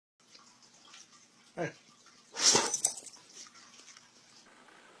Hi.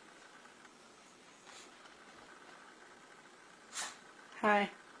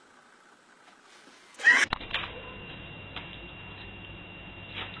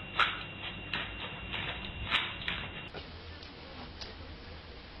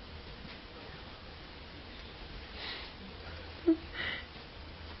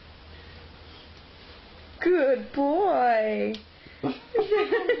 Good boy.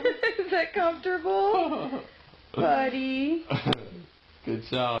 Is that comfortable? Buddy. Good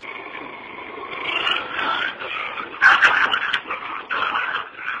job.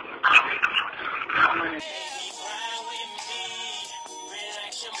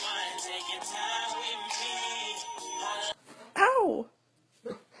 Ow!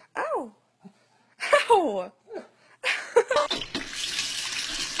 Ow! Ow!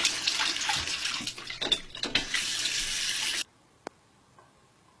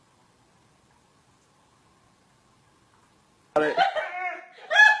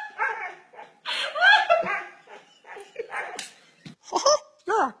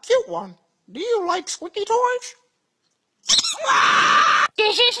 You're a cute one. Do you like squeaky toys?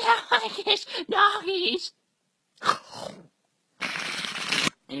 This is not this doggies.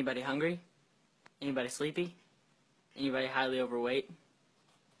 Anybody hungry? Anybody sleepy? Anybody highly overweight?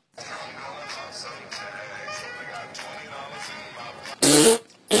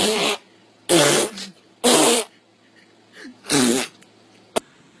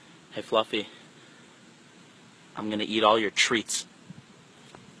 Hey Fluffy, I'm gonna eat all your treats.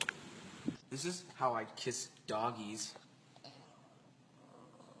 This is how I kiss doggies.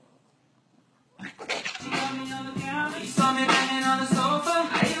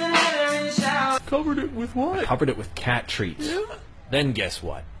 Covered it with what? Covered it with cat treats. Yeah. Then guess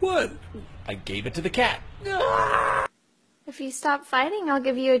what? What? I gave it to the cat. If you stop fighting, I'll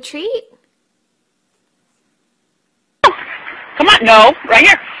give you a treat. Come on, no, right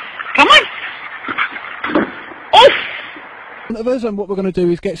here. Come on. Oh! Of us, and what we're going to do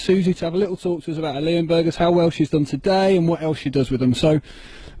is get Susie to have a little talk to us about her Leonbergers, how well she's done today, and what else she does with them. So,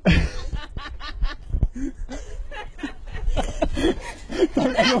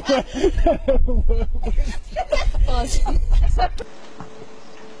 don't ever work.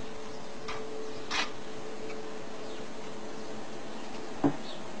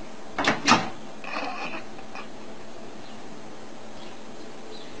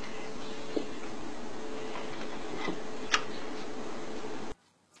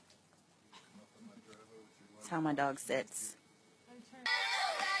 That's how my dog sits.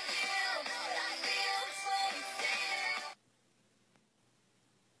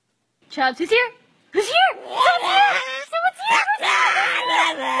 Chubbs, who's here? Who's here? Someone's here! Someone's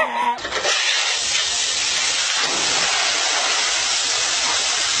here!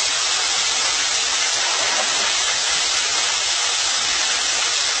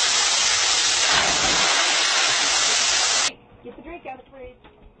 Get the drink out, please.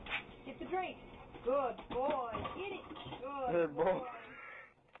 Get the drink. Good boy. Get it. Good boy.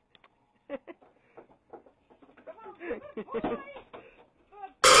 Come on. Good boy.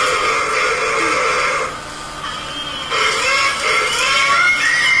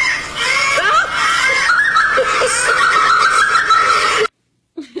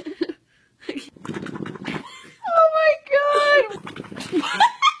 Oh my god!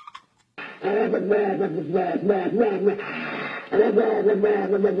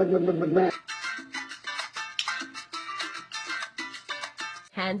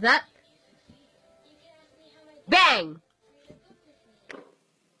 Hands up. Bang!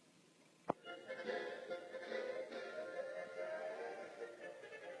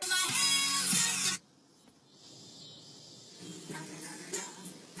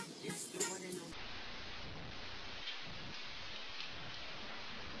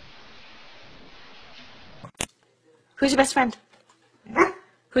 Who's your best friend?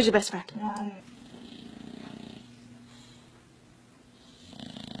 Who's your best friend?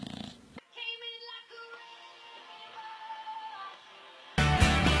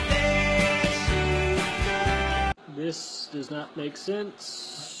 This does not make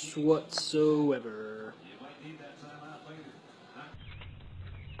sense whatsoever.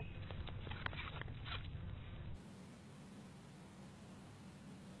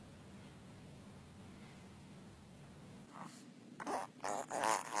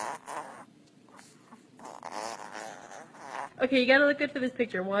 Okay, you gotta look good for this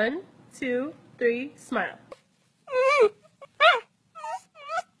picture. 1, 2, 3, smile.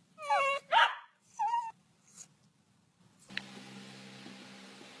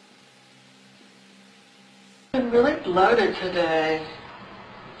 I'm really bloated today.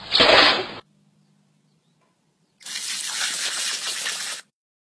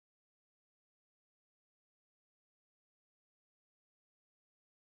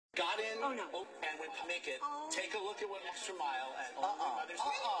 Got in, and went naked. Take a look at what extra mile and mother's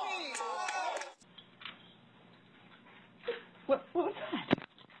What was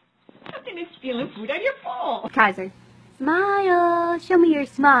that? Nothing is stealing food out of your bowl. Kaiser. Smile. Show me your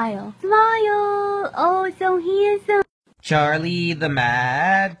smile. Smile. Oh, so handsome. Charlie the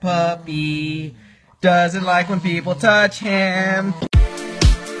mad puppy doesn't like when people touch him.